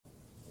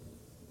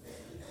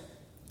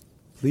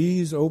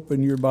Please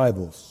open your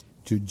Bibles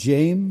to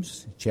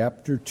James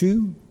chapter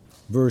 2,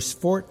 verse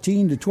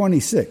 14 to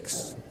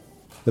 26.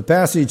 The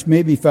passage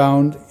may be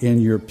found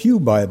in your pew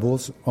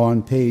Bibles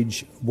on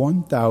page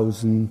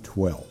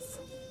 1012.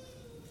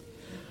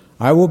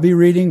 I will be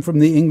reading from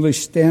the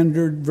English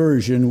Standard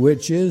Version,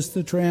 which is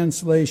the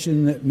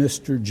translation that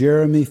Mr.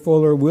 Jeremy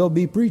Fuller will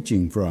be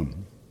preaching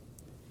from.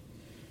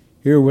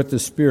 Hear what the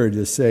Spirit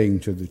is saying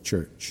to the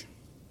church.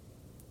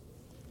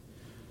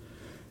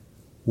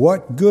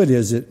 What good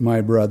is it, my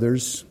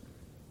brothers,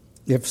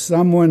 if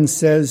someone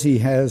says he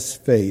has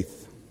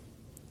faith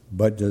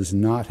but does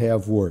not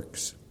have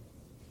works?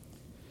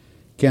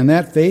 Can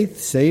that faith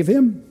save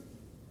him?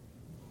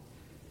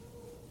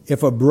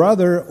 If a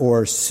brother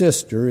or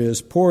sister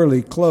is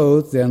poorly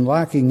clothed and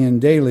lacking in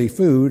daily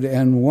food,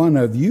 and one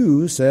of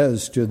you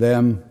says to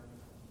them,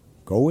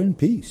 "Go in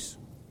peace,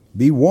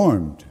 be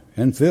warmed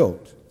and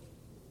filled,"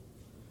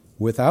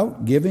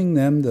 without giving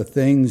them the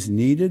things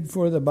needed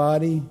for the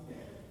body,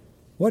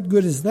 what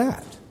good is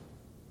that?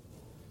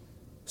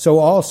 So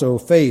also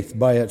faith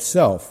by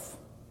itself,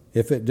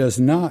 if it does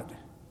not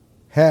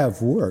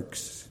have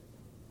works,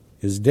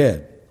 is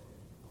dead.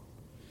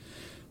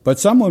 But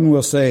someone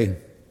will say,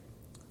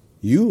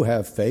 "You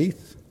have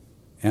faith,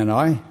 and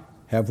I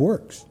have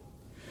works.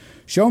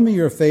 Show me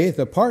your faith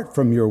apart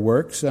from your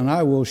works, and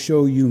I will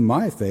show you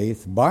my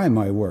faith by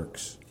my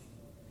works.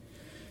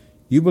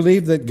 You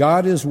believe that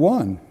God is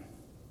one.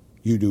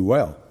 You do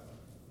well.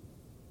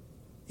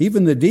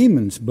 Even the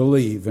demons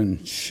believe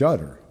and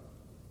shudder.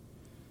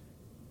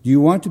 Do you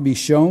want to be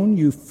shown,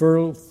 you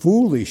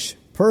foolish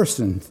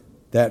person,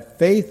 that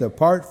faith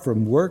apart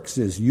from works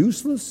is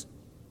useless?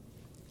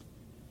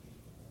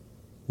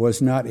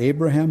 Was not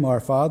Abraham our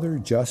father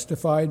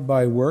justified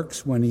by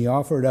works when he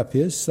offered up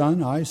his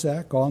son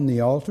Isaac on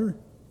the altar?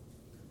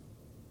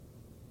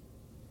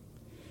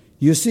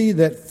 You see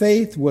that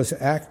faith was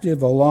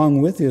active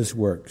along with his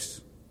works,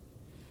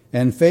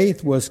 and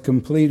faith was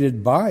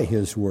completed by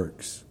his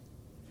works.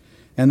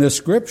 And the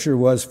scripture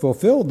was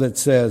fulfilled that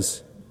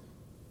says,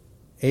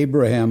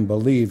 Abraham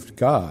believed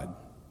God,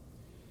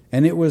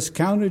 and it was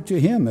counted to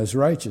him as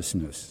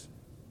righteousness,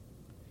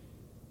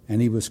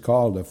 and he was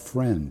called a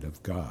friend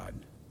of God.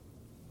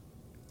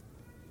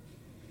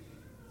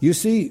 You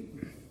see,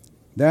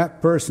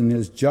 that person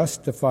is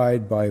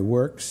justified by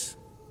works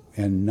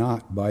and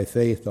not by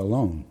faith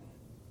alone.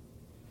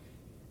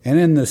 And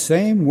in the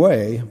same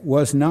way,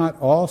 was not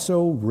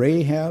also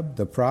Rahab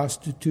the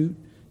prostitute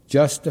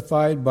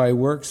justified by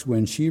works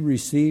when she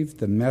received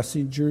the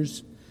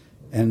messengers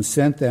and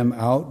sent them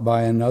out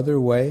by another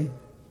way?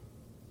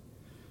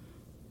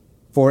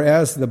 For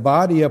as the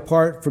body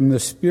apart from the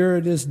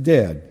Spirit is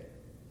dead,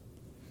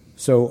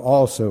 so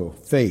also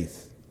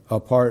faith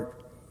apart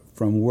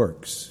from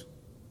works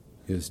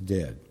is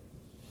dead.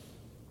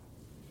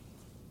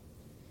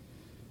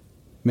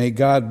 May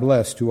God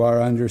bless to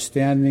our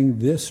understanding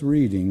this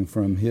reading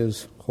from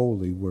His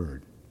holy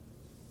word.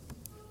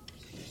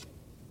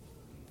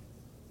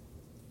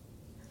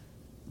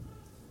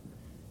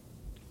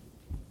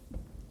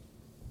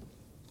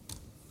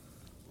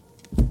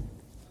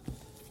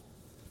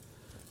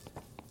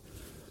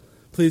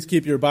 Please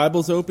keep your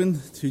Bibles open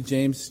to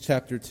James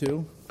chapter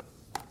 2.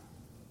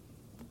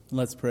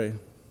 Let's pray.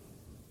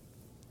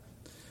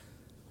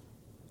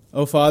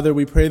 Oh, Father,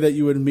 we pray that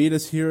you would meet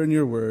us here in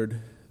your word,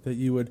 that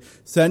you would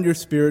send your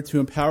Spirit to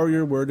empower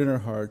your word in our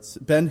hearts,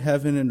 bend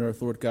heaven and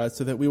earth, Lord God,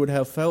 so that we would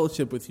have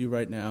fellowship with you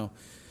right now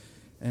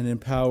and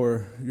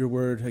empower your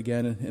word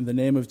again. In the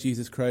name of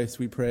Jesus Christ,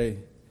 we pray.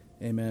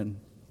 Amen.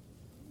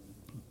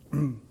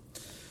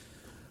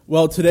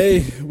 Well,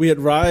 today we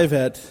arrive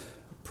at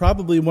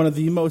probably one of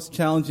the most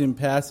challenging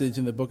passages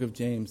in the book of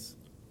James.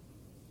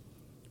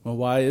 Well,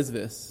 why is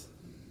this?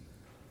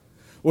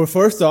 Well,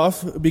 first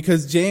off,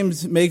 because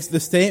James makes the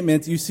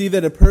statement, you see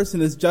that a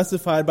person is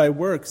justified by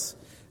works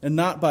and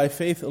not by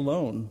faith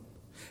alone.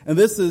 And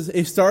this is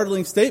a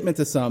startling statement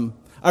to some.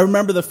 I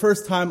remember the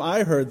first time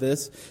I heard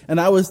this,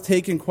 and I was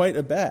taken quite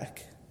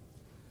aback.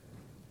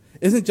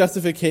 Isn't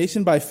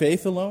justification by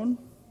faith alone?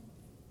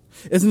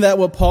 Isn't that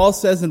what Paul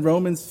says in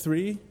Romans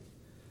 3?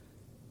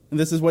 And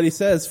this is what he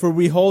says, "For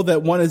we hold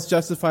that one is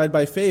justified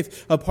by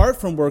faith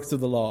apart from works of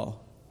the law."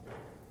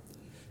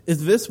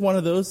 Is this one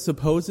of those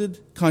supposed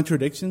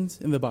contradictions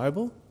in the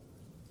Bible?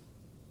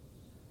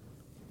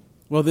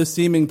 Well, this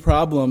seeming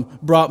problem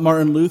brought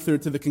Martin Luther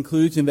to the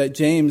conclusion that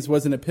James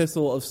was an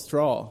epistle of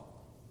straw.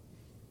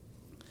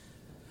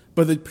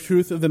 But the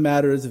truth of the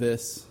matter is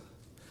this.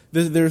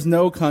 There's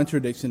no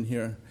contradiction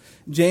here.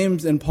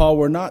 James and Paul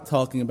were not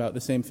talking about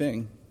the same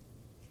thing.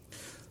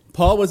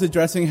 Paul was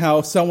addressing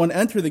how someone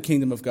entered the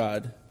kingdom of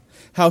God,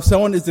 how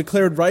someone is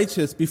declared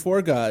righteous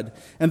before God,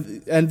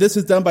 and this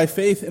is done by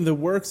faith in the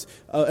works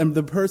and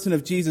the person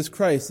of Jesus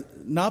Christ,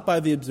 not by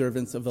the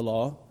observance of the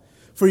law.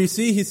 For you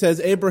see, he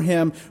says,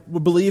 Abraham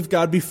believed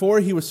God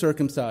before he was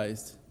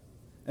circumcised,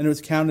 and it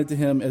was counted to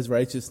him as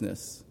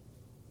righteousness.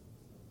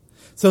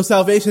 So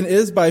salvation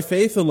is by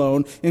faith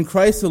alone, in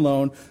Christ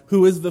alone,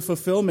 who is the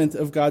fulfillment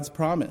of God's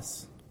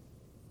promise.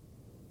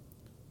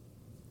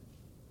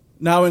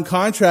 Now, in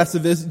contrast to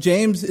this,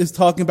 James is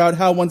talking about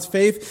how one's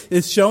faith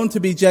is shown to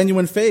be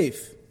genuine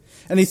faith.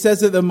 And he says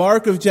that the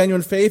mark of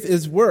genuine faith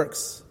is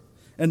works,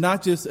 and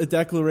not just a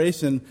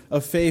declaration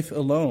of faith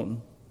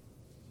alone.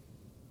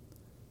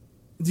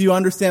 Do you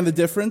understand the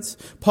difference?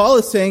 Paul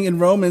is saying in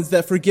Romans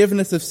that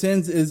forgiveness of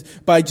sins is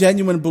by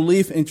genuine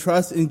belief and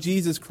trust in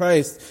Jesus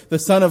Christ, the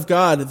Son of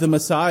God, the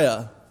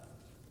Messiah.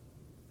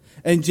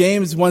 And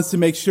James wants to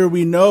make sure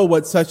we know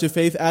what such a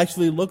faith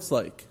actually looks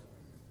like.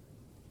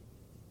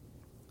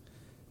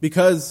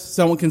 Because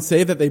someone can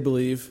say that they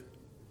believe,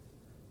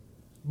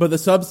 but the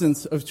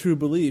substance of true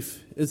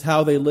belief is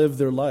how they live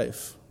their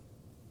life.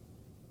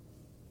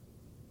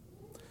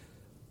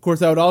 Of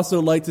course, I would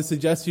also like to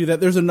suggest to you that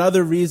there's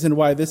another reason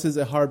why this is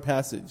a hard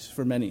passage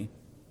for many.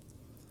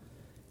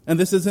 And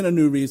this isn't a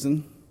new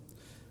reason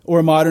or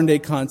a modern-day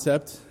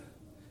concept.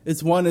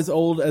 It's one as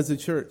old as the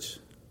church,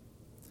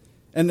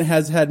 and it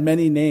has had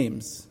many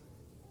names.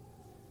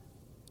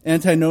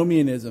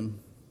 Antinomianism,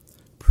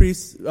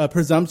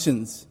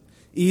 presumptions,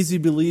 easy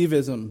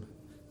believism,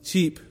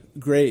 cheap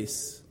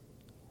grace.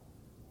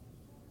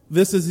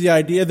 This is the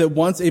idea that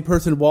once a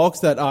person walks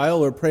that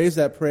aisle or prays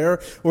that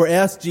prayer or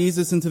asks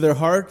Jesus into their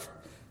heart,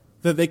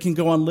 that they can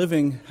go on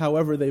living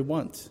however they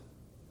want.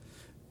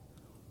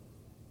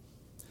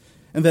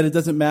 And that it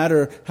doesn't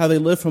matter how they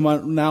live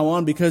from now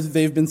on because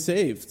they've been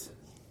saved.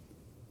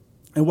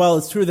 And while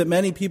it's true that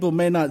many people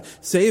may not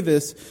say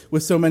this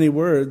with so many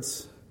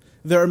words,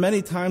 there are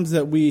many times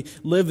that we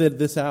live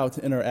this out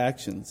in our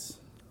actions.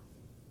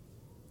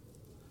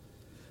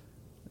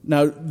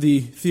 Now, the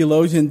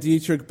theologian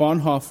Dietrich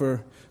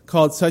Bonhoeffer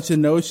called such a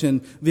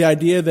notion the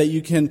idea that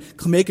you can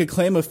make a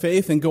claim of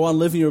faith and go on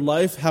living your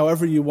life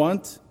however you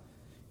want.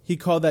 He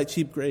called that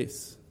cheap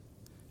grace.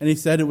 And he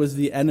said it was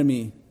the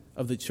enemy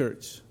of the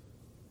church.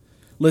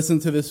 Listen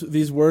to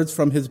these words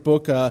from his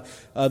book,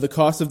 The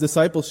Cost of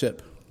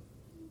Discipleship.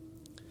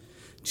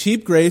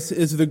 Cheap grace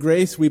is the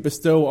grace we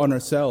bestow on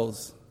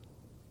ourselves.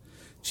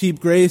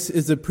 Cheap grace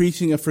is the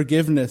preaching of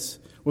forgiveness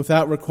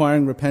without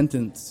requiring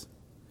repentance.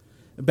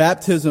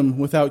 Baptism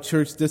without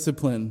church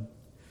discipline.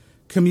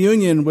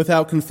 Communion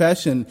without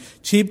confession.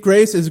 Cheap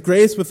grace is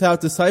grace without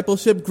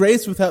discipleship,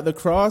 grace without the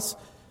cross,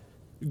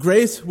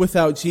 grace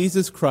without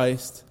Jesus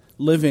Christ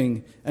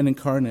living and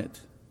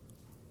incarnate.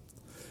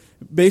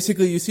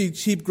 Basically, you see,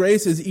 cheap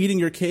grace is eating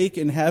your cake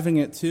and having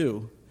it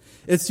too.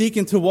 It's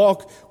seeking to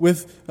walk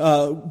with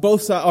on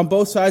both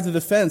sides of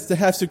the fence, to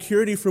have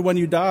security for when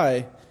you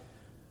die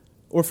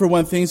or for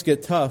when things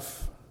get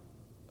tough,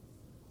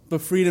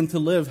 but freedom to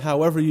live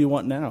however you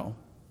want now.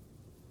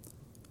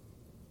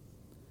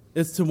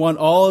 It's to want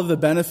all of the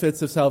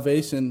benefits of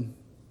salvation,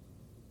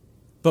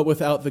 but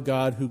without the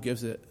God who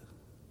gives it.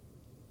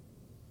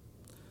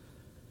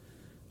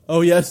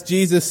 Oh yes,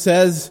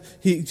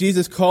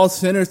 Jesus calls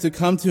sinners to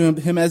come to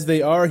him as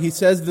they are. He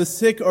says the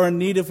sick are in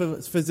need of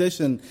a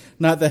physician,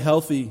 not the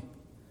healthy.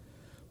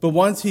 But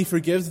once he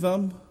forgives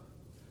them,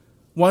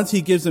 once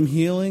he gives them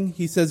healing,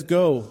 he says,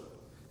 go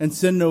and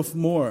sin no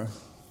more.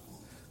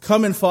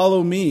 Come and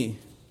follow me.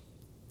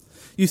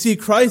 You see,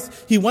 Christ,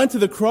 he went to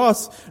the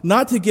cross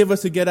not to give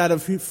us a get out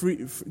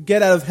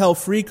of hell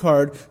free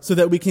card so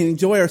that we can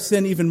enjoy our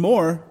sin even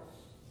more,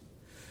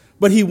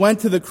 but he went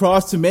to the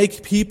cross to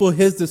make people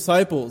his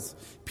disciples,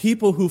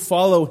 people who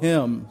follow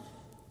him.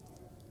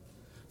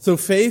 So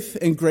faith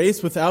and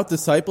grace without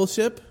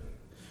discipleship,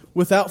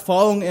 without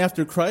following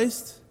after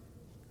Christ,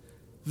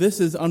 this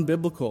is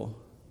unbiblical.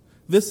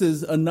 This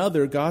is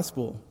another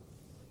gospel.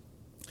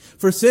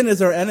 For sin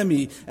is our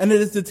enemy, and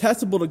it is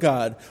detestable to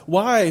God.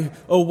 Why,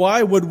 oh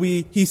why would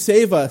he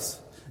save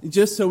us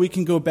just so we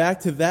can go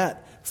back to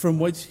that from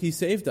which he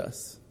saved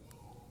us?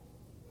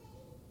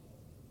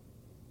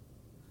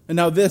 And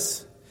now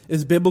this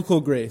is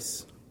biblical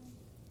grace.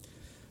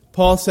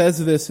 Paul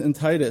says this in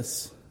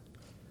Titus.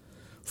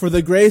 For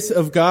the grace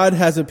of God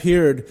has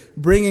appeared,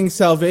 bringing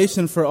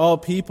salvation for all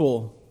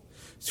people,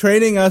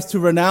 training us to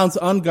renounce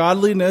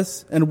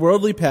ungodliness and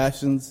worldly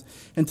passions,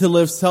 and to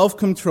live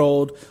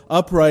self-controlled,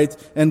 upright,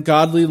 and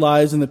godly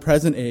lives in the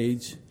present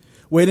age,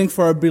 waiting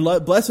for our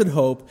blessed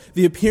hope,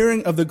 the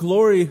appearing of the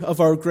glory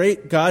of our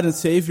great God and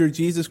Savior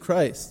Jesus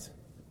Christ,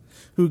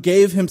 who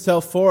gave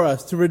himself for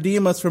us to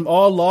redeem us from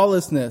all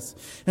lawlessness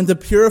and to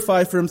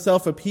purify for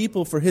himself a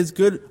people for his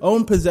good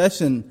own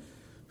possession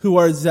who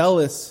are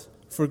zealous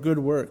for good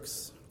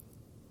works.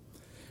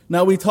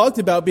 Now, we talked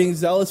about being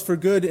zealous for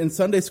good in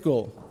Sunday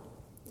school.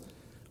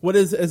 What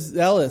is a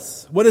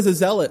zealous? What is a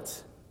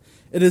zealot?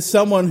 It is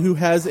someone who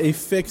has a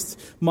fixed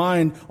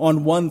mind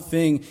on one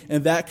thing,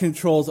 and that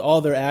controls all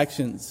their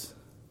actions.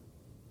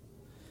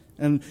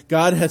 And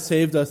God has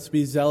saved us to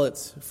be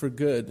zealots for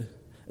good,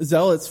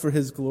 zealots for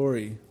his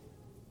glory.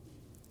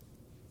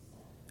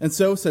 And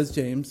so, says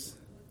James,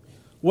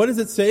 what does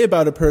it say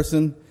about a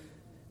person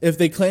if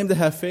they claim to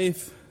have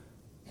faith,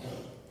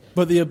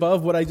 but the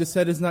above, what I just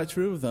said, is not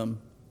true of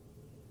them?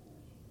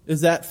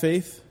 Is that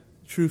faith,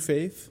 true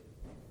faith?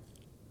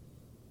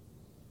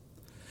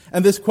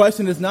 And this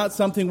question is not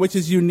something which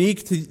is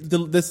unique to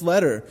this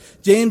letter.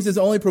 James is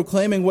only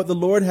proclaiming what the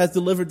Lord has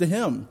delivered to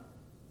him.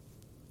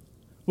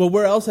 Well,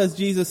 where else has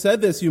Jesus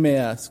said this, you may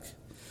ask?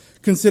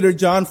 Consider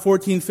John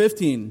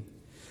 14:15.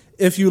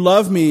 If you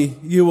love me,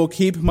 you will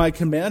keep my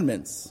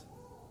commandments.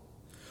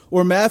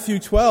 Or Matthew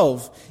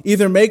 12,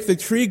 either make the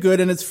tree good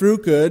and its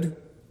fruit good,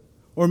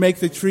 or make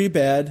the tree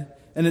bad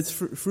and its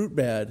fruit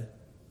bad.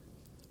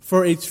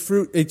 For a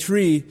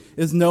tree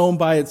is known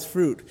by its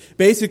fruit.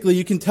 Basically,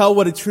 you can tell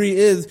what a tree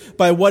is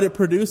by what it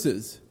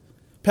produces.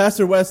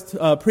 Pastor West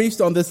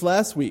preached on this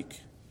last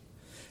week.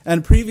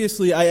 And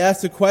previously, I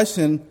asked a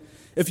question,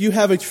 if you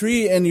have a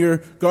tree in your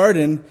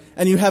garden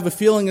and you have a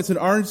feeling it's an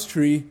orange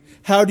tree,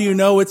 how do you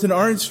know it's an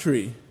orange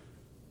tree?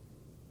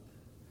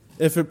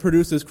 If it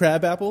produces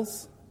crab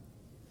apples?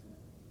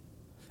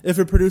 If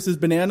it produces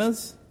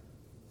bananas?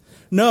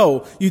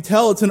 No, you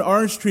tell it's an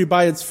orange tree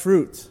by its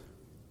fruit.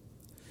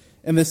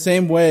 In the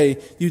same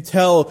way, you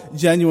tell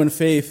genuine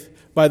faith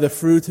by the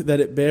fruit that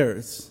it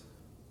bears.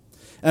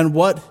 And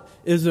what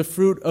is the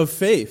fruit of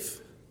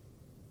faith?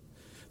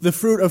 The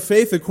fruit of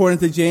faith, according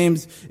to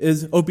James,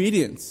 is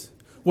obedience,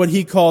 what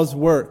he calls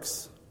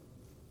works.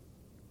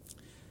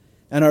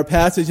 And our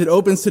passage, it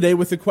opens today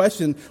with the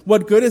question,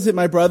 what good is it,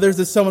 my brothers,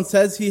 if someone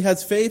says he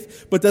has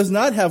faith but does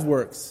not have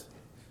works?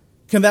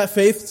 Can that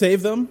faith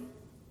save them?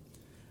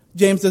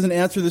 James doesn't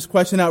answer this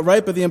question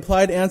outright, but the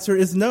implied answer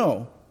is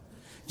no.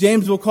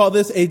 James will call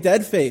this a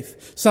dead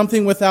faith,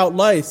 something without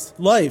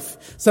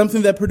life,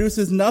 something that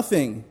produces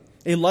nothing,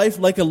 a life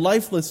like a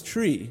lifeless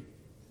tree.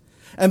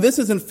 And this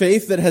isn't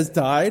faith that has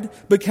died,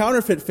 but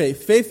counterfeit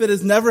faith, faith that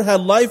has never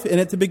had life in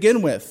it to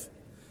begin with,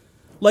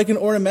 like an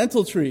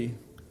ornamental tree.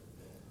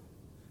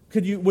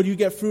 Would you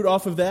get fruit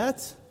off of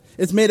that?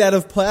 It's made out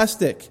of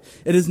plastic.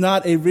 It is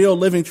not a real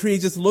living tree,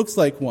 it just looks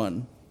like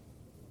one.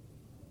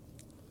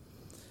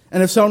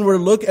 And if someone were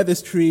to look at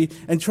this tree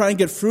and try and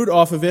get fruit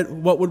off of it,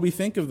 what would we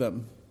think of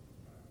them?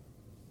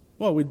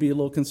 Well, we'd be a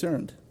little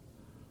concerned.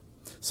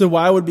 So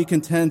why would we be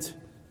content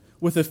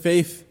with a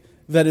faith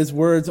that is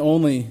words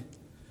only,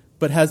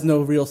 but has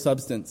no real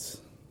substance?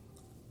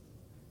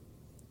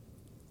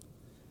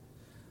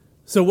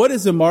 So what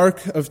is the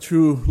mark of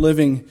true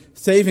living,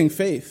 saving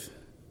faith?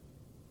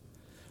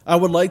 I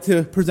would like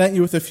to present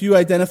you with a few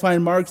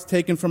identifying marks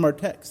taken from our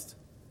text.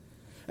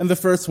 And the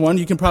first one,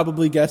 you can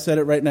probably guess at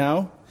it right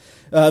now.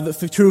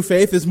 The true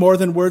faith is more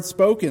than words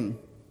spoken.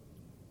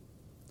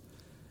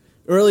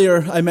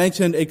 Earlier, I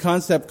mentioned a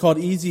concept called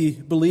easy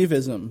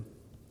believism.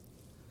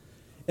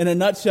 In a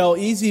nutshell,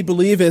 easy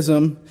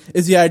believism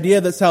is the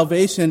idea that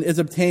salvation is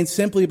obtained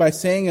simply by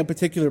saying a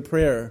particular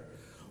prayer,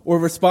 or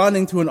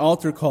responding to an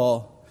altar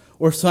call,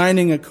 or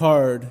signing a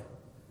card.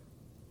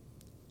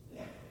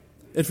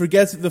 It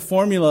forgets the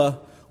formula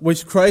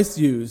which Christ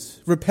used: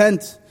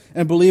 repent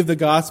and believe the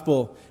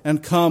gospel,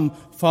 and come,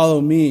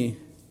 follow me.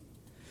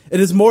 It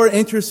is more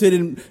interested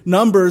in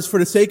numbers for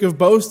the sake of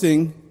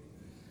boasting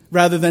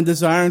rather than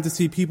desiring to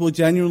see people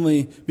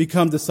genuinely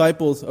become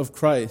disciples of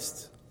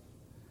Christ.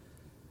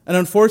 And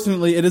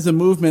unfortunately, it is a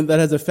movement that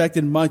has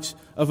affected much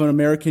of an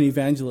American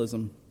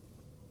evangelism.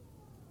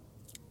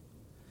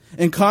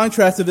 In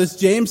contrast to this,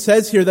 James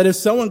says here that if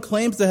someone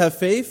claims to have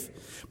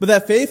faith, but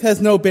that faith has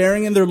no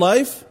bearing in their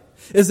life,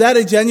 is that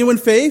a genuine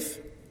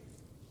faith?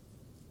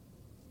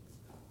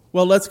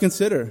 Well, let's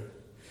consider.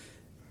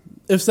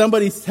 If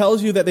somebody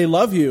tells you that they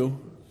love you,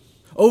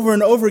 over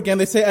and over again,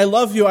 they say, I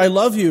love you, I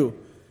love you.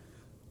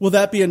 Will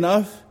that be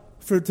enough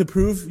to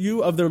prove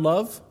you of their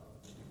love?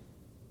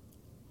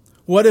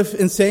 What if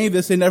in saying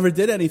this, they never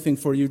did anything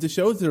for you to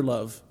show their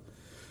love?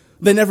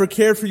 They never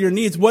cared for your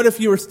needs. What if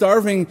you were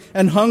starving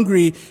and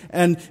hungry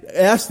and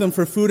asked them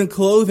for food and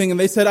clothing and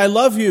they said, I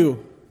love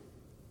you.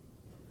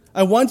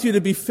 I want you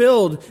to be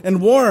filled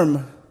and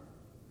warm,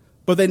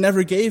 but they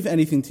never gave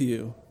anything to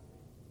you.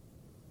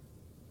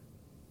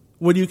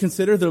 Would you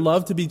consider their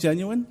love to be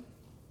genuine?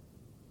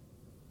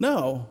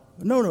 No,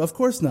 of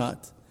course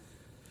not.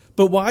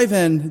 But why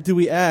then do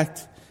we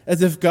act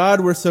as if God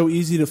were so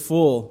easy to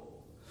fool?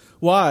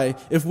 Why,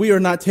 if we are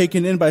not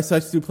taken in by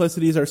such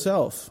duplicities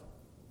ourselves?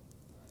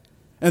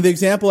 And the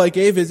example I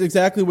gave is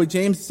exactly what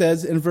James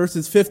says in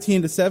verses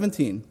 15 to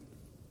 17.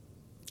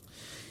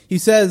 He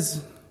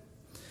says,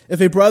 if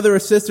a brother or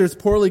sister is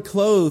poorly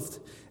clothed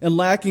and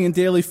lacking in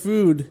daily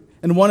food,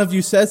 and one of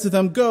you says to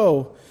them,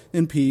 go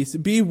in peace,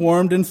 be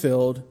warmed and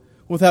filled,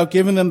 without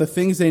giving them the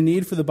things they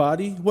need for the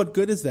body, what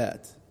good is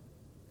that?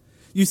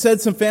 You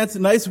said some fancy,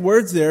 nice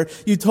words there.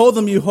 You told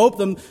them you hope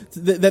them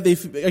that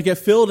they get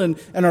filled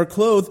and are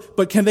clothed,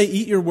 but can they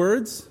eat your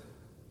words?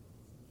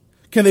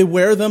 Can they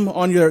wear them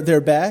on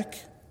their back?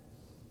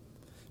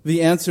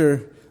 The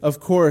answer, of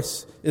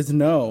course, is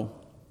no.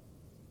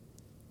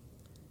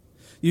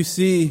 You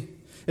see,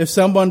 if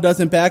someone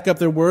doesn't back up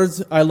their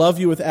words, I love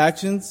you, with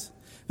actions,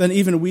 then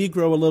even we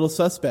grow a little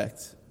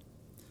suspect.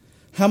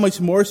 How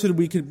much more should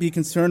we be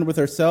concerned with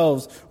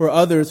ourselves or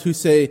others who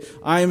say,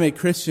 I am a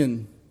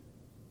Christian,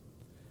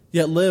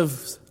 yet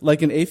live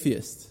like an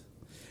atheist,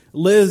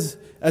 lives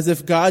as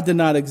if God did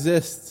not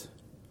exist,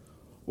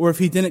 or if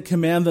he didn't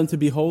command them to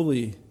be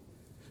holy,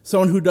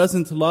 someone who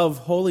doesn't love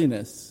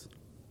holiness.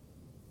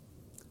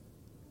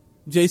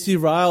 J.C.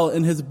 Ryle,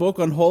 in his book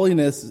on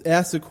holiness,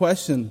 asks a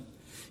question.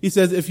 He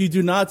says, if you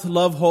do not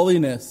love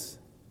holiness,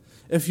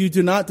 if you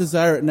do not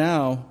desire it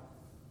now,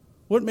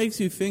 what makes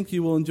you think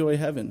you will enjoy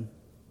heaven?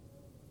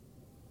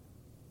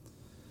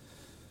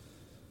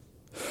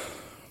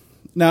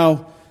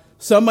 Now,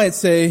 some might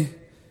say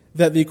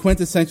that the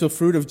quintessential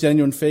fruit of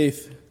genuine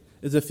faith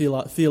is a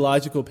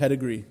theological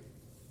pedigree.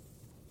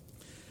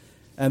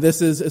 And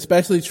this is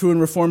especially true in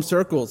Reformed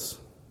circles.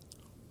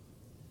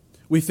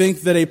 We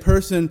think that a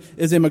person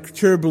is a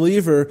mature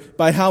believer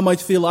by how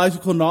much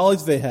theological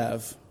knowledge they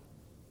have.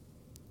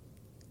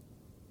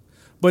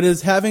 But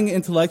is having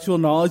intellectual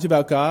knowledge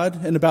about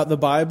God and about the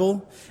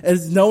Bible, and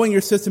is knowing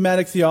your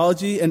systematic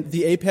theology and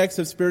the apex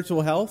of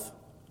spiritual health?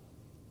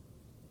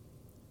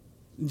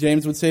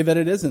 James would say that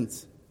it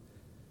isn't.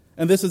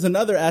 And this is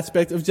another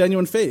aspect of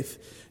genuine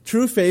faith.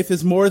 True faith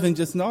is more than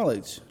just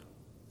knowledge.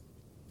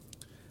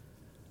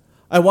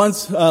 I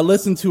once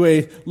listened to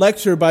a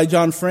lecture by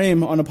John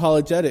Frame on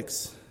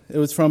apologetics. It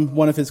was from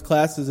one of his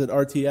classes at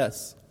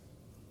RTS.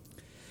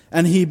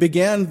 And he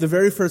began the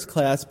very first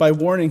class by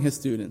warning his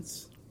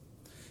students.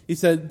 He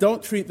said,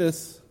 don't treat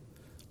this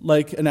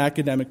like an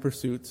academic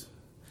pursuit.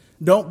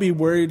 Don't be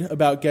worried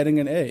about getting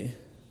an A.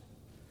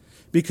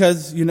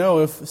 Because,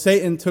 if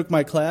Satan took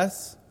my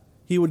class,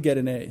 he would get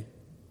an A.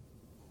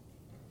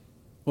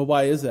 Well,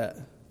 why is that?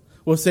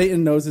 Well,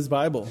 Satan knows his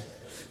Bible.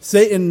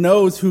 Satan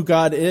knows who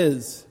God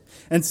is.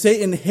 And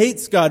Satan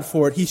hates God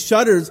for it. He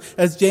shudders,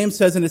 as James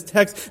says in his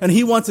text, and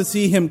he wants to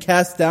see him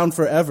cast down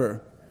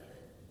forever.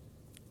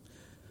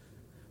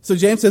 So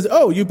James says,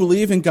 oh, you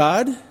believe in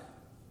God?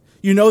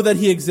 You know that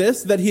he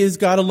exists, that he is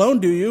God alone,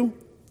 do you?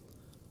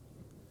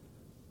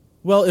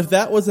 Well, if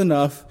that was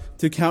enough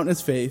to count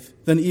as faith,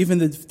 then even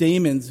the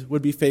demons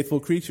would be faithful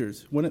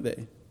creatures, wouldn't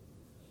they?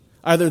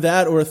 Either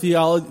that or a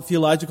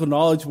theological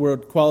knowledge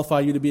would qualify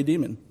you to be a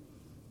demon.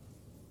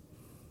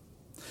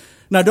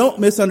 Now, don't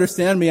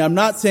misunderstand me. I'm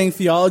not saying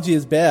theology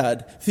is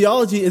bad.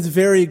 Theology is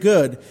very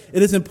good.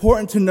 It is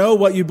important to know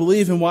what you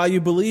believe and why you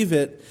believe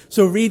it.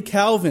 So read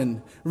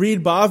Calvin,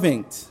 read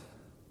Bavinck.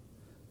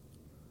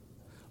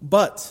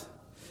 But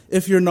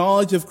if your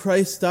knowledge of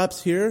Christ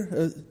stops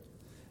here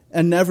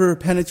and never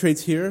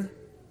penetrates here,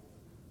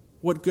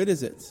 what good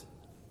is it?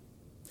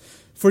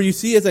 For you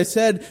see, as I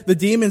said, the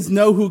demons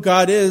know who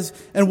God is,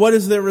 and what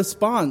is their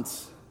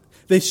response?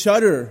 They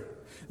shudder.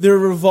 They're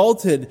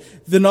revolted.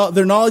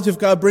 Their knowledge of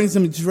God brings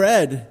them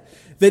dread.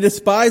 They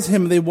despise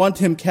him. They want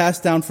him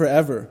cast down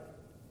forever.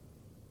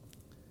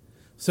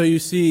 So you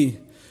see,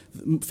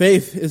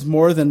 faith is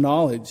more than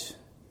knowledge.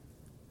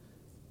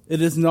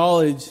 It is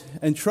knowledge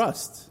and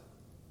trust.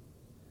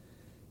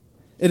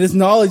 It is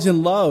knowledge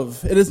and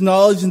love. It is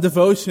knowledge and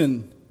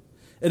devotion.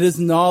 It is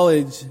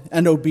knowledge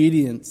and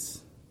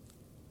obedience.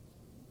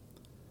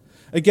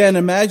 Again,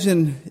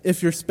 imagine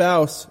if your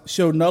spouse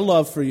showed no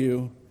love for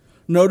you,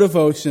 no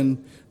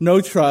devotion, no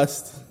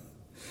trust,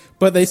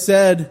 but they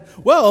said,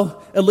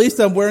 well, at least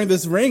I'm wearing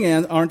this ring,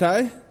 aren't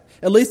I?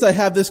 At least I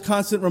have this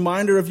constant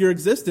reminder of your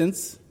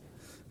existence.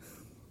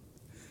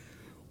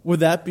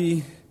 Would that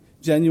be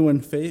genuine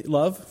faith,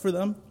 love for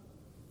them?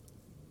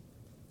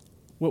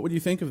 What would you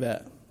think of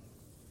that?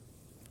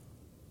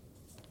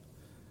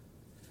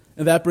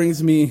 And that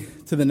brings me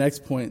to the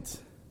next point.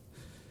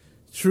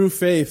 True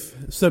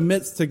faith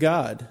submits to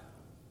God.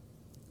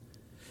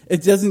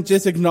 It doesn't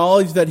just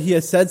acknowledge that he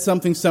has said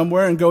something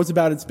somewhere and goes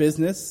about its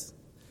business.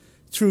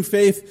 True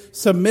faith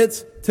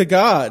submits to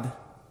God.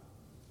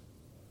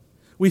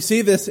 We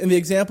see this in the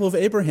example of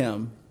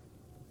Abraham.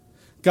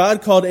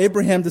 God called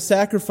Abraham to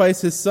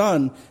sacrifice his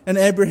son, and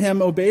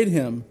Abraham obeyed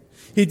him.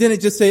 He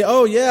didn't just say,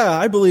 oh yeah,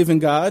 I believe in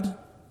God,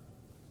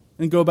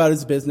 and go about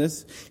his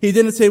business. He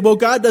didn't say, well,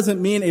 God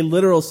doesn't mean a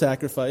literal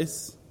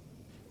sacrifice.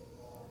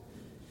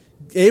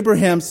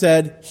 Abraham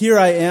said, here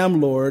I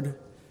am, Lord.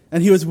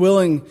 And he was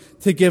willing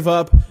to give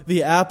up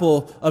the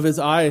apple of his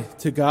eye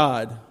to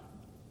God.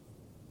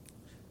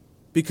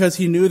 Because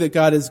he knew that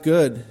God is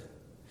good.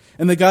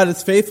 And that God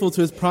is faithful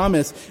to his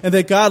promise. And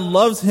that God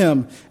loves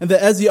him. And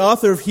that, as the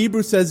author of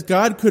Hebrews says,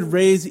 God could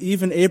raise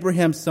even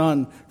Abraham's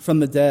son from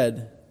the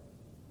dead.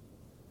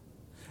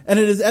 And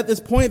it is at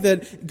this point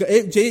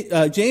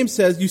that James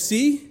says, you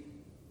see,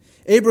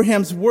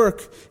 Abraham's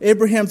work,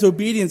 Abraham's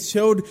obedience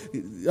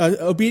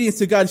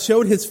to God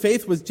showed his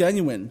faith was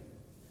genuine.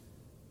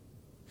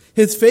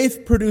 His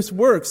faith produced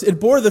works. It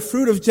bore the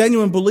fruit of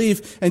genuine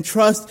belief and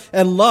trust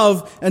and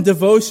love and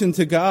devotion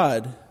to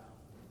God.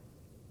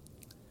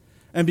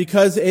 And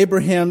because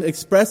Abraham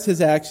expressed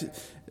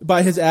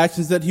by his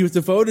actions that he was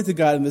devoted to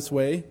God in this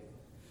way,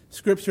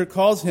 Scripture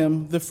calls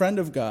him the friend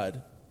of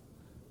God.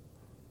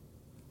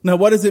 Now,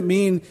 what does it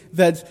mean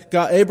that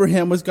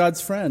Abraham was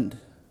God's friend?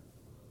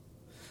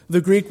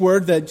 The Greek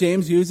word that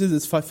James uses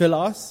is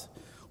philos,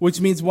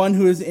 which means one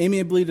who is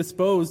amiably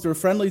disposed or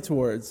friendly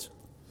towards.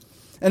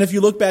 And if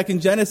you look back in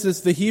Genesis,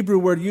 the Hebrew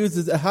word used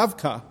is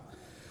ahavka,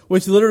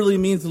 which literally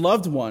means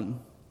loved one.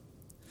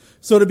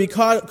 So to be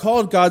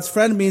called God's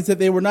friend means that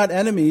they were not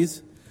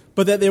enemies,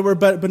 but that they were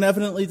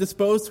benevolently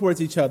disposed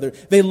towards each other.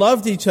 They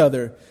loved each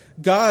other.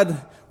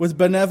 God was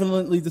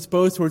benevolently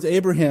disposed towards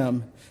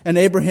Abraham, and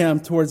Abraham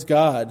towards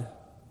God.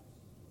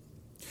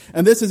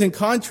 And this is in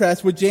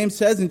contrast with what James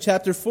says in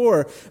chapter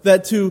 4,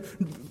 that to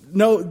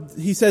know,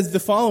 he says the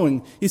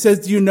following. He says,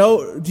 do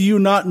you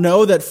not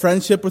know that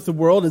friendship with the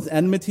world is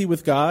enmity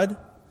with God?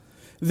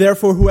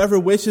 Therefore, whoever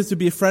wishes to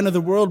be a friend of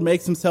the world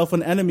makes himself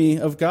an enemy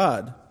of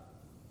God.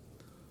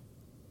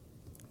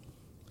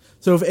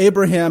 So if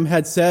Abraham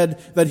had said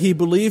that he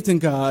believed in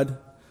God,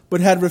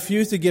 but had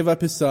refused to give up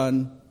his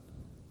son,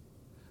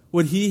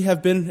 would he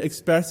have been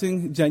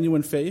expressing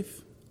genuine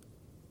faith?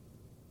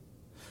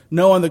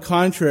 No, on the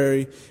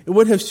contrary, it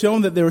would have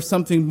shown that there was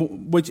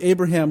something which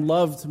Abraham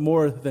loved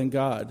more than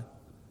God.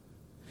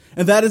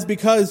 And that is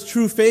because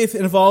true faith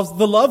involves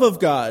the love of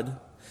God.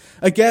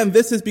 Again,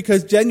 this is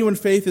because genuine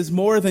faith is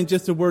more than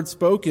just a word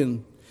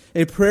spoken,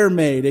 a prayer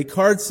made, a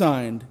card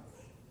signed.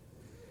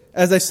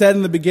 As I said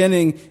in the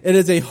beginning, it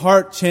is a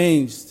heart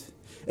changed.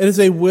 It is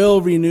a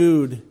will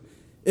renewed.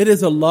 It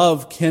is a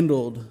love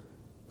kindled.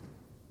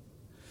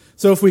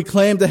 So if we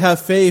claim to have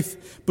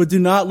faith but do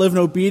not live in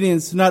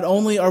obedience, not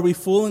only are we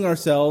fooling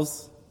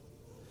ourselves,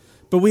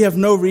 but we have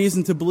no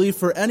reason to believe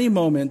for any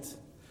moment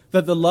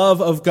that the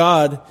love of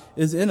God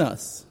is in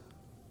us.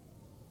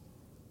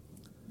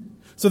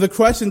 So the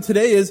question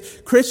today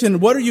is, Christian,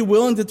 what are you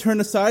willing to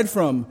turn aside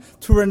from,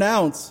 to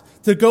renounce,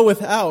 to go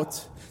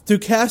without, to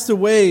cast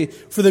away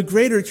for the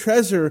greater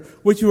treasure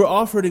which you were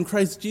offered in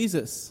Christ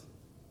Jesus?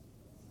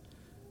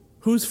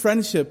 Whose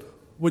friendship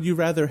would you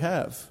rather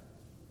have?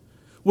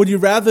 Would you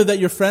rather that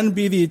your friend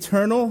be the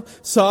eternal,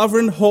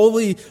 sovereign,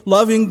 holy,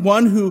 loving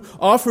one who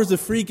offers the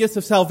free gifts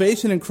of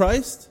salvation in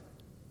Christ?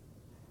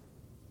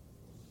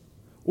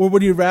 Or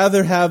would you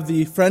rather have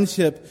the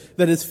friendship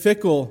that is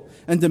fickle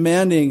and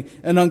demanding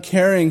and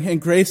uncaring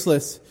and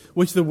graceless,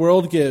 which the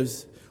world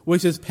gives,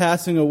 which is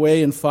passing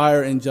away in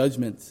fire and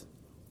judgment?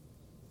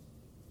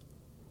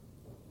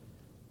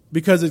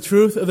 Because the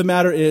truth of the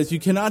matter is,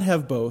 you cannot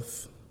have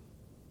both.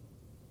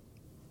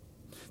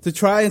 To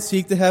try and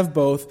seek to have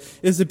both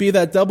is to be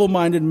that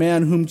double-minded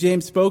man whom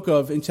James spoke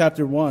of in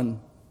chapter 1.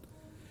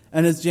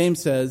 And as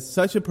James says,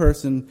 such a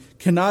person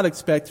cannot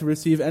expect to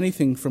receive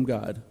anything from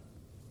God.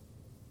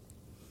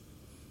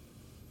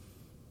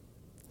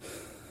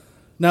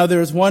 Now,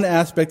 there is one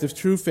aspect of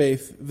true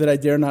faith that I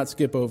dare not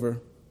skip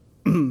over.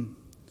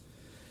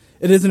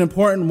 It is an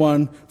important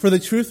one, for the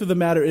truth of the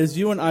matter is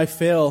you and I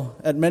fail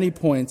at many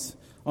points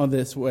on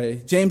this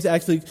way. James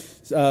actually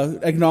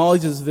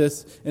acknowledges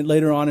this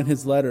later on in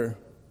his letter.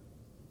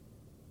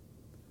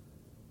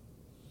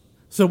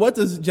 So what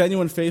does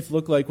genuine faith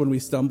look like when we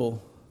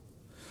stumble?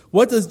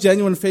 What does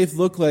genuine faith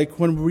look like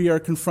when we are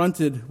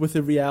confronted with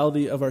the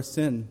reality of our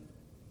sin?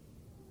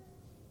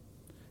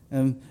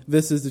 And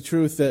this is the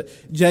truth, that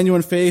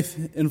genuine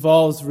faith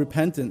involves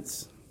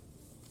repentance.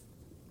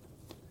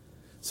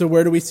 So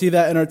where do we see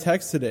that in our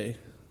text today?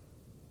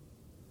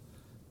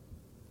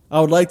 I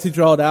would like to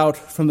draw it out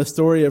from the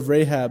story of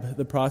Rahab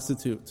the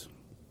prostitute.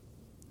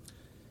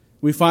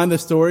 We find the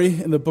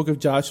story in the book of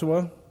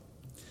Joshua.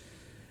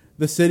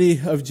 The city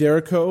of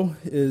Jericho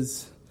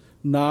is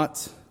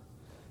not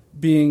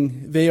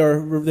being, they were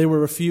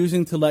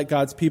refusing to let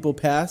God's people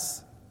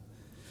pass.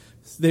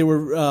 They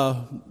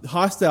were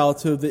hostile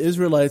to the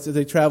Israelites as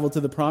they traveled to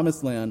the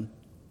promised land.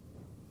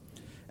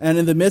 And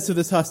in the midst of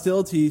this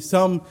hostility,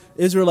 some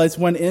Israelites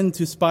went in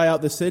to spy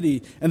out the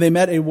city, and they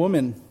met a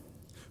woman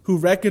who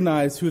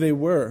recognized who they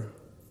were.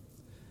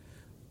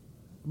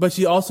 But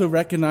she also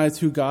recognized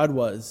who God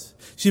was.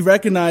 She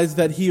recognized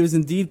that he was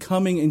indeed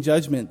coming in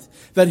judgment,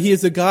 that he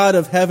is the God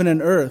of heaven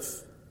and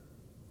earth.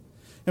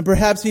 And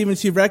perhaps even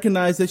she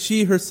recognized that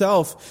she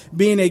herself,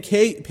 being a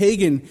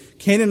pagan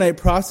Canaanite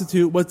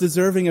prostitute, was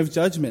deserving of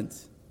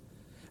judgment.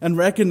 And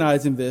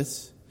recognizing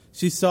this,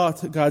 she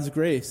sought God's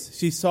grace.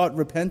 She sought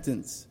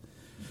repentance.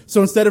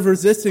 So instead of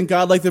resisting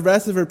God like the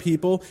rest of her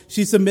people,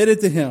 she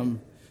submitted to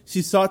him.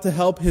 She sought to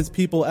help his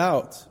people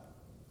out.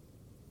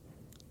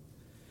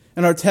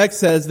 And our text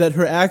says that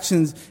her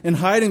actions in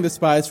hiding the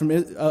spies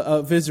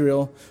of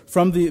Israel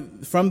from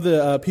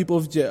the people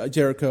of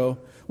Jericho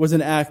was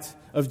an act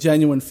of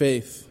genuine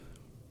faith.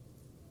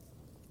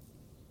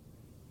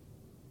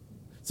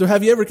 So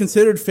have you ever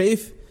considered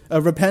faith,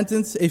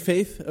 repentance, a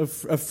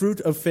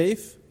fruit of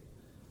faith?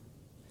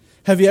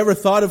 Have you ever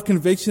thought of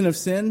conviction of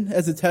sin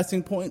as a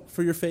testing point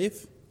for your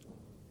faith?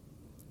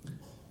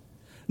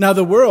 Now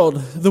the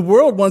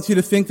world wants you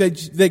to think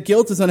that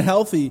guilt is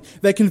unhealthy,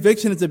 that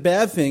conviction is a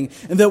bad thing,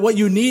 and that what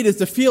you need is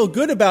to feel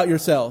good about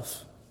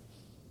yourself.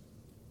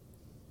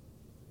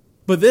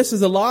 But this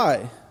is a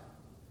lie.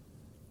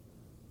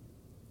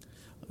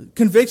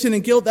 Conviction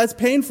and guilt, that's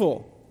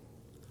painful.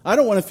 I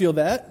don't want to feel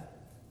that.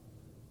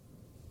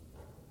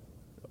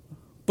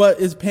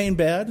 But is pain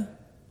bad?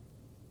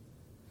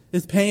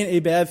 Is pain a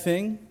bad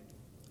thing?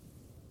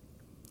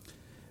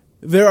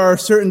 There are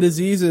certain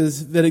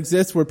diseases that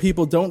exist where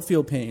people don't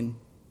feel pain.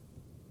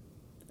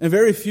 And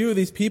very few of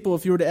these people,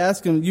 if you were to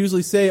ask them,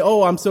 usually say,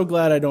 "Oh, I'm so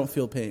glad I don't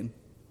feel pain."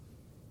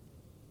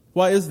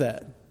 Why is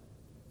that?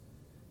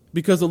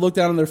 Because they'll look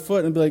down on their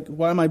foot and be like,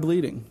 "Why am I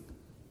bleeding?"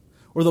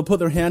 Or they'll put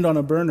their hand on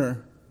a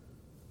burner.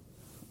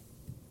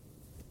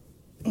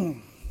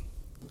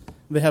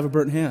 They have a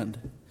burnt hand.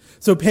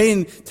 So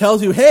pain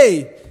tells you,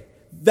 hey,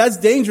 that's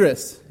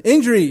dangerous.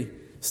 Injury.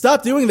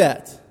 Stop doing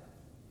that.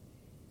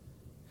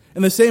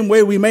 In the same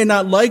way, we may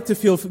not like to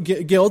feel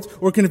guilt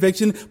or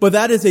conviction, but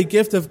that is a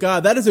gift of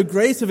God. That is a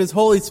grace of His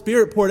Holy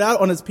Spirit poured out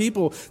on His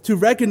people to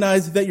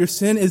recognize that your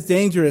sin is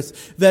dangerous,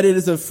 that it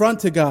is an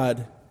affront to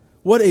God.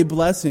 What a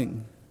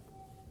blessing.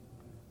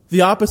 The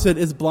opposite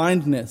is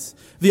blindness.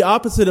 The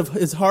opposite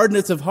is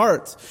hardness of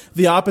heart.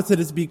 The opposite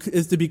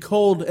is to be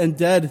cold and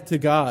dead to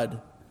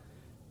God.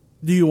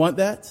 Do you want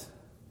that?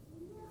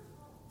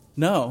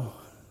 No.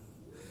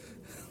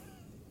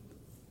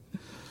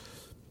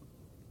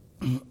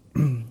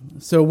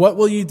 So what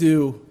will you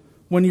do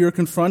when you're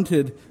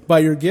confronted by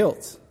your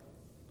guilt?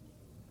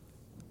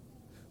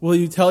 Will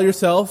you tell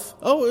yourself,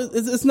 oh,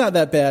 it's not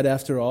that bad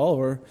after all,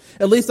 or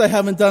at least I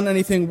haven't done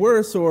anything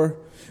worse, or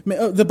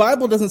the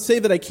Bible doesn't say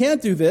that I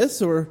can't do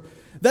this, or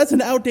that's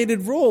an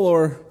outdated rule,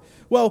 or,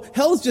 well,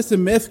 hell is just a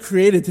myth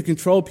created to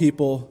control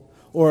people,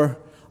 or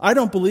I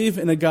don't believe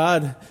in a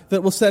God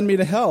that will send me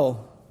to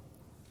hell.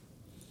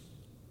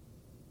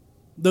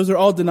 Those are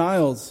all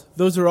denials.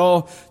 Those are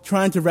all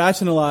trying to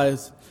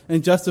rationalize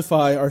and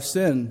justify our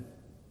sin.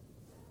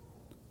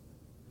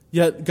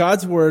 Yet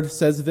God's word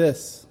says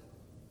this: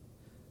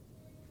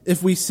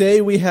 if we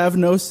say we have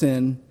no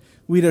sin,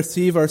 we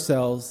deceive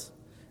ourselves,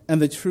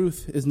 and the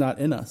truth is not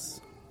in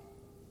us.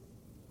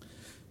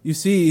 You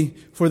see,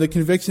 for the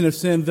conviction of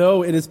sin,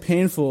 though it is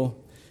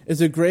painful, is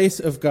a grace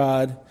of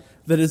God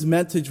that is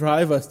meant to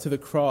drive us to the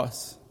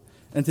cross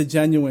and to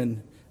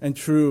genuine and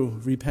true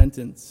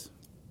repentance.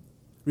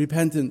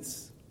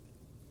 Repentance.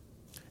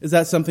 Is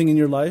that something in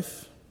your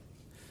life?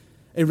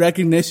 A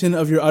recognition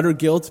of your utter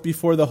guilt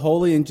before the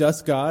holy and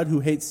just God who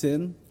hates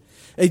sin?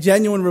 A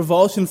genuine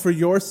revulsion for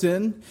your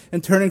sin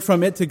and turning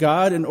from it to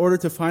God in order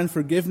to find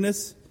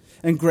forgiveness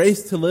and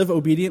grace to live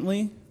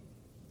obediently?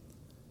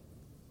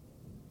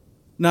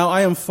 Now,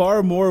 I am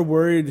far more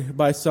worried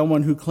by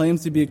someone who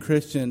claims to be a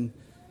Christian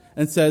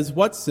and says,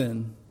 what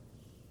sin?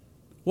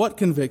 What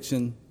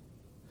conviction?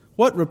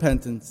 What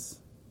repentance?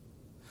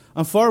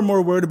 I'm far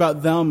more worried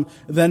about them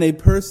than a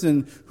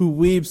person who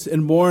weeps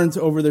and mourns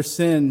over their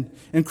sin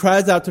and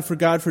cries out to for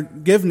God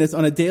forgiveness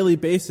on a daily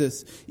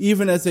basis,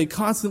 even as they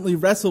constantly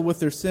wrestle with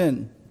their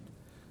sin,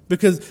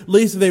 because at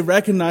least they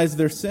recognize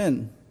their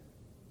sin.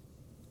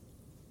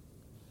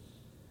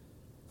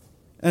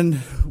 And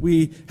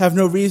we have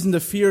no reason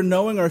to fear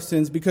knowing our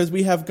sins because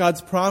we have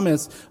God's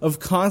promise of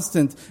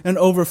constant and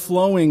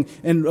overflowing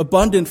and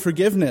abundant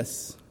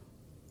forgiveness.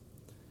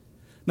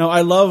 Now,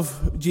 I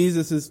love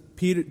Jesus'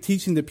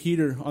 teaching to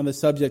Peter on the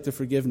subject of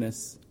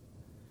forgiveness.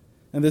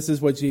 And this is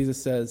what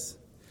Jesus says.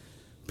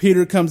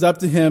 Peter comes up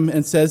to him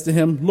and says to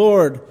him,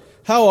 Lord,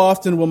 how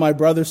often will my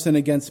brother sin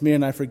against me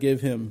and I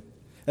forgive him?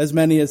 As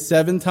many as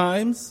 7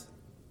 times?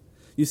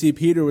 You see,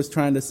 Peter was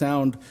trying to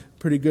sound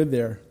pretty good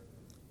there.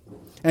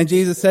 And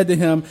Jesus said to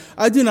him,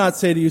 I do not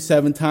say to you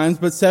 7 times,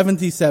 but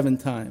 77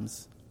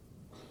 times.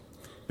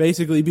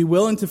 Basically, be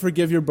willing to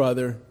forgive your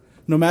brother,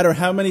 no matter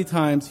how many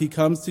times he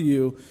comes to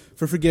you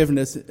for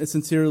forgiveness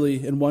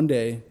sincerely in one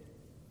day.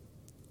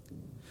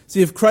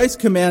 See, if Christ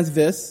commands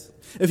this,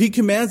 if he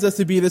commands us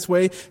to be this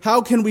way,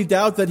 how can we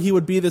doubt that he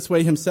would be this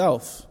way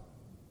himself?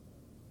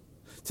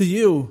 To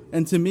you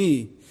and to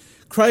me,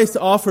 Christ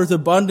offers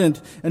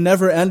abundant and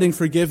never-ending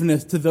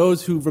forgiveness to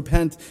those who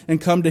repent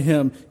and come to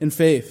him in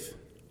faith.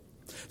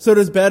 So it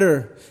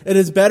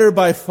is better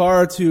by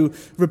far to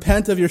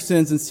repent of your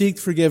sins and seek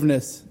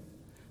forgiveness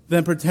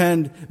than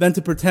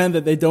to pretend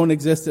that they don't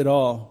exist at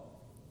all.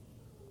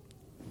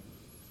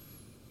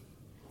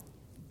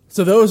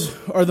 So those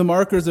are the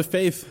markers of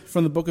faith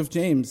from the book of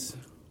James.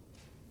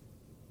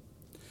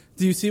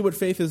 Do you see what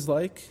faith is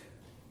like?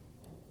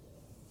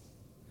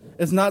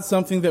 It's not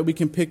something that we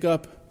can pick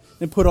up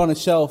and put on a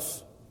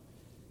shelf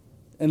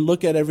and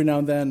look at every now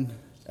and then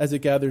as it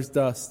gathers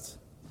dust.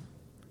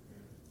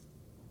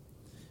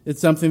 It's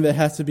something that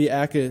has to be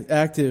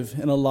active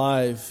and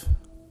alive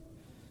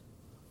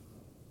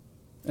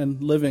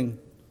and living.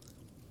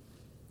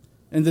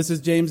 And this is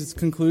James's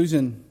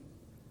conclusion.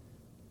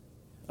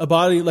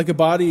 Like a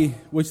body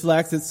which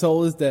lacks its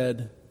soul is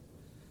dead.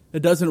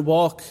 It doesn't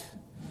walk.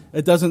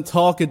 It doesn't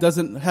talk. It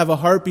doesn't have a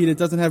heartbeat. It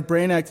doesn't have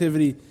brain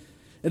activity.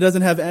 It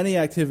doesn't have any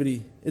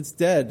activity. It's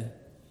dead.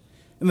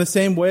 In the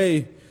same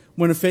way,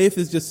 when a faith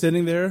is just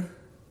sitting there,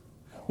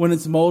 when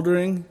it's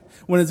moldering,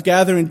 when it's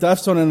gathering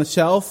dust on a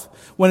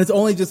shelf, when it's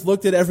only just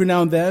looked at every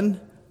now and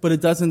then, but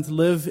it doesn't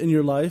live in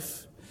your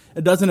life,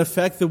 it doesn't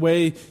affect the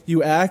way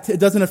you act, it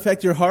doesn't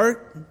affect your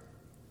heart,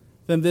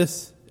 then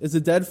this is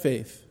a dead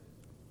faith.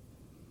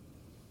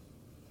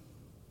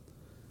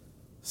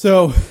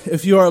 So,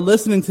 if you are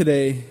listening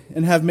today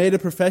and have made a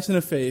profession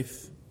of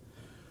faith,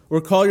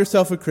 or call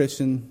yourself a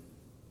Christian,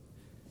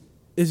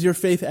 is your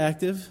faith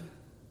active?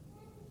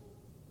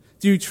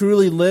 Do you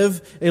truly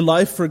live a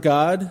life for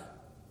God?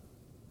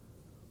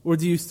 Or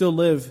do you still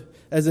live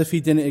as if he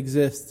didn't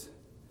exist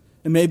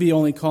and maybe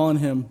only call on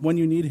him when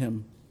you need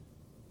him?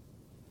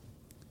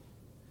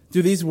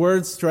 Do these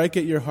words strike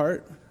at your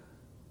heart?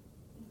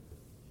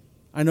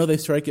 I know they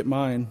strike at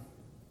mine.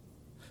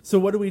 So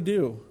what do we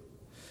do?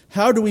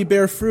 How do we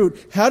bear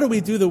fruit? How do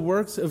we do the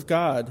works of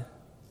God?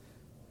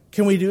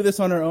 Can we do this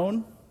on our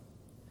own?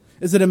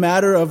 Is it a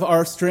matter of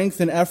our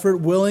strength and effort,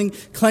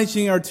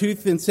 clenching our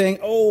teeth and saying,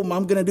 oh,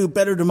 I'm going to do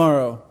better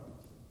tomorrow?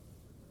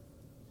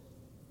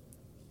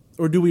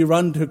 Or do we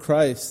run to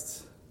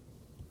Christ?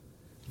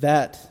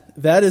 That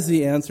is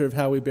the answer of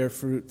how we bear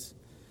fruit.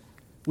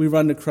 We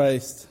run to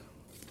Christ.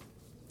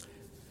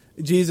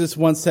 Jesus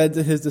once said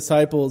to his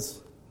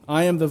disciples,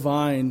 I am the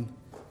vine,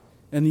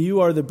 and you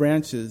are the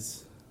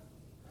branches.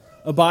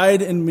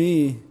 Abide in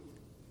me,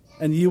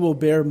 and you will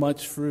bear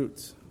much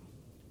fruit.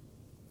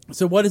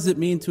 So what does it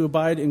mean to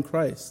abide in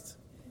Christ?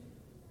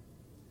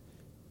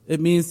 It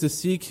means to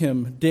seek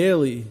him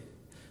daily,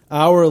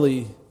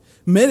 hourly,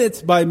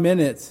 minute by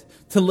minute,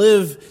 to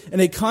live in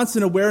a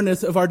constant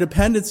awareness of our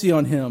dependency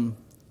on him.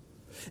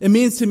 It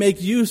means to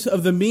make use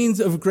of the means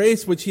of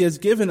grace which he has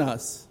given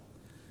us.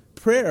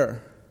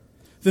 Prayer,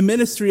 the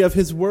ministry of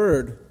his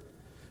word,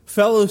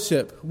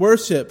 fellowship,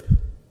 worship,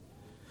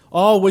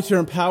 all which are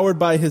empowered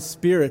by his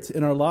Spirit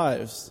in our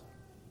lives.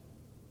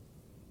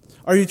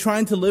 Are you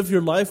trying to live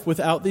your life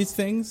without these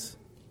things?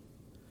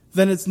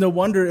 Then it's no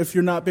wonder if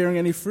you're not bearing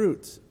any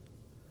fruit.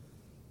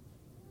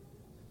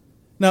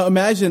 Now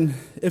imagine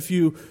if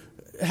you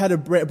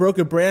had broke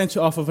a branch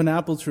off of an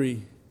apple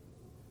tree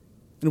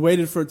and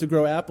waited for it to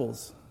grow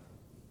apples.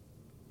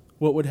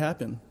 What would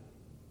happen?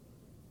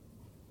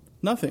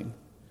 Nothing.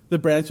 The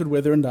branch would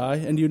wither and die,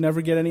 and you'd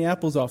never get any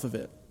apples off of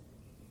it.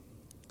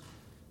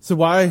 So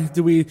why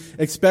do we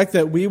expect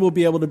that we will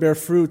be able to bear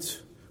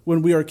fruit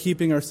when we are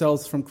keeping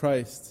ourselves from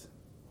Christ?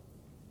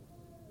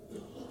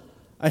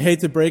 I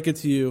hate to break it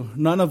to you,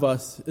 none of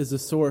us is the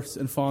source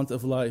and font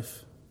of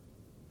life.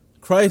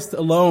 Christ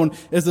alone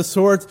is the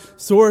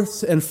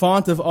source and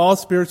font of all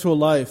spiritual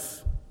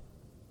life.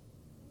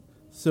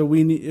 So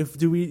you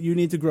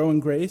need to grow in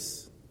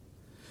grace?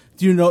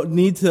 Do you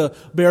need to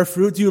bear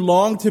fruit? Do you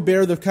long to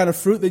bear the kind of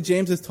fruit that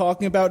James is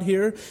talking about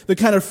here? The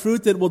kind of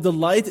fruit that will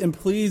delight and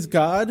please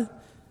God?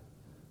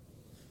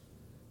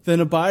 Then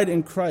abide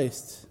in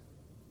Christ.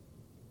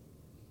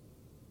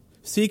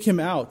 Seek him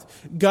out.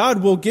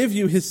 God will give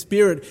you his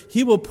Spirit.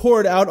 He will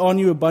pour it out on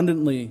you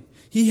abundantly.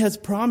 He has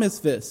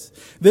promised this.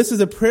 This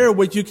is a prayer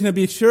which you can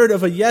be assured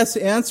of a yes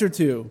answer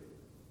to.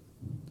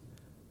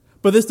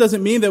 But this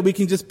doesn't mean that we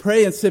can just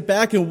pray and sit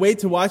back and wait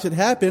to watch it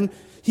happen.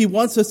 He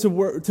wants us to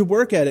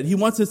work at it. He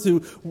wants us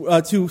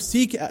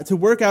to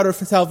work out our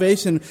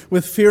salvation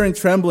with fear and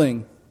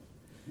trembling.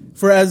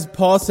 For as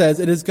Paul says,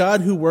 it is God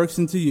who works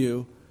in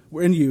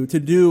you to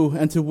do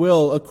and to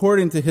will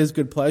according to his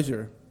good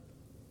pleasure.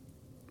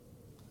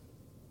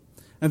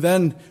 And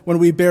then when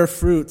we bear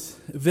fruit,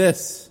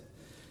 this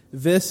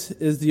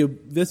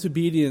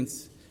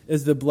obedience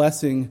is the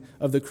blessing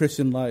of the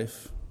Christian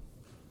life.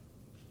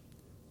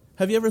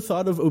 Have you ever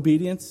thought of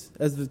obedience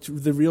as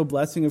the real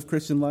blessing of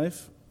Christian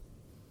life?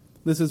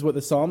 This is what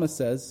the psalmist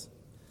says.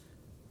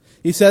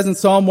 He says in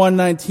Psalm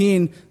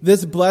 119,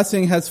 this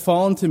blessing has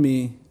fallen to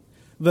me,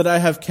 that I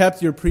have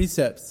kept your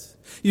precepts.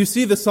 You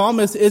see, the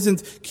psalmist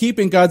isn't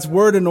keeping God's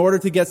word in order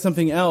to get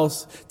something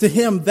else. To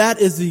him, that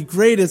is the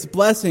greatest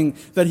blessing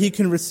that he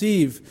can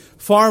receive,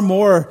 far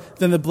more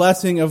than the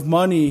blessing of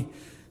money,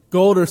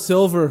 gold or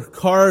silver,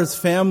 cars,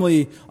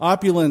 family,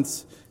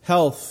 opulence,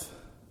 health.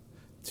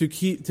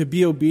 To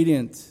be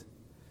obedient,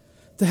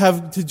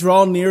 to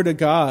draw near to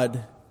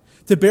God,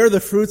 to bear the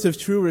fruits of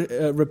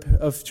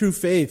true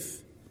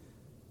faith,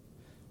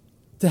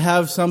 to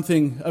have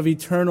something of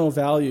eternal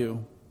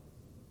value,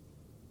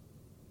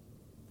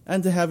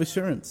 and to have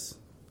assurance.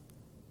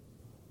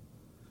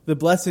 The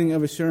blessing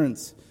of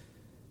assurance.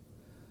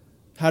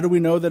 How do we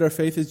know that our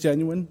faith is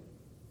genuine?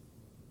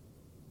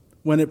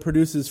 When it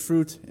produces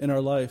fruit in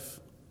our life.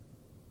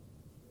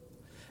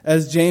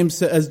 As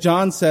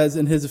John says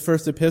in his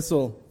first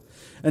epistle,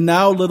 and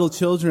now, little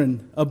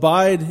children,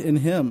 abide in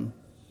him,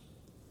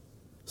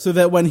 so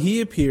that when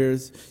he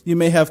appears, you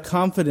may have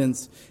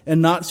confidence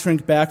and not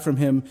shrink back from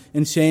him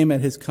in shame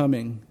at his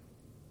coming.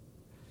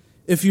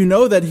 If you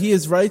know that he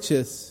is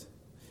righteous,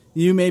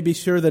 you may be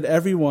sure that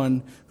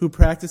everyone who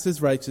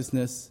practices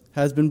righteousness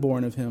has been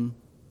born of him.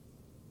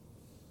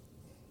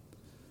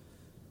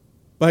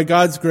 By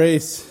God's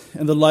grace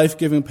and the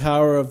life-giving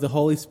power of the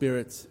Holy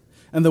Spirit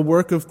and the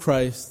work of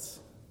Christ,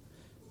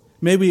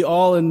 may we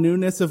all in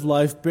newness of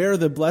life bear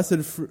the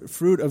blessed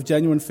fruit of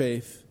genuine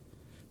faith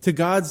to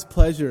God's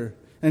pleasure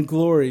and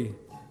glory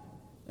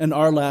and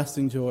our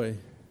lasting joy.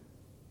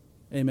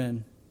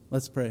 Amen.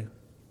 Let's pray.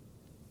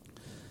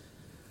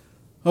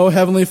 Oh,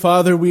 Heavenly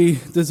Father, we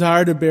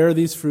desire to bear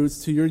these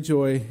fruits to your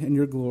joy and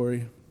your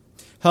glory.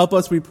 Help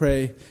us, we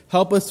pray.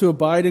 Help us to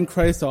abide in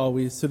Christ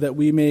always, so that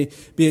we may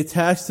be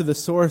attached to the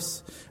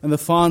source and the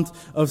font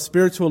of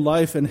spiritual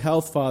life and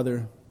health,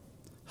 Father.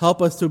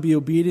 Help us to be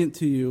obedient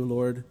to you,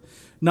 Lord,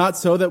 not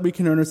so that we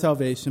can earn our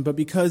salvation, but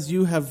because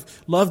you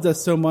have loved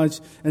us so much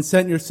and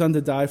sent your Son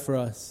to die for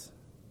us,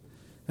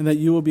 and that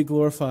you will be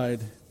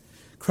glorified.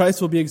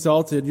 Christ will be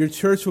exalted. Your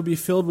church will be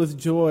filled with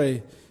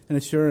joy and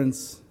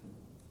assurance.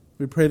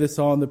 We pray this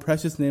all in the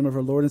precious name of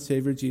our Lord and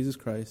Savior, Jesus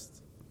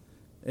Christ.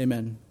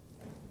 Amen.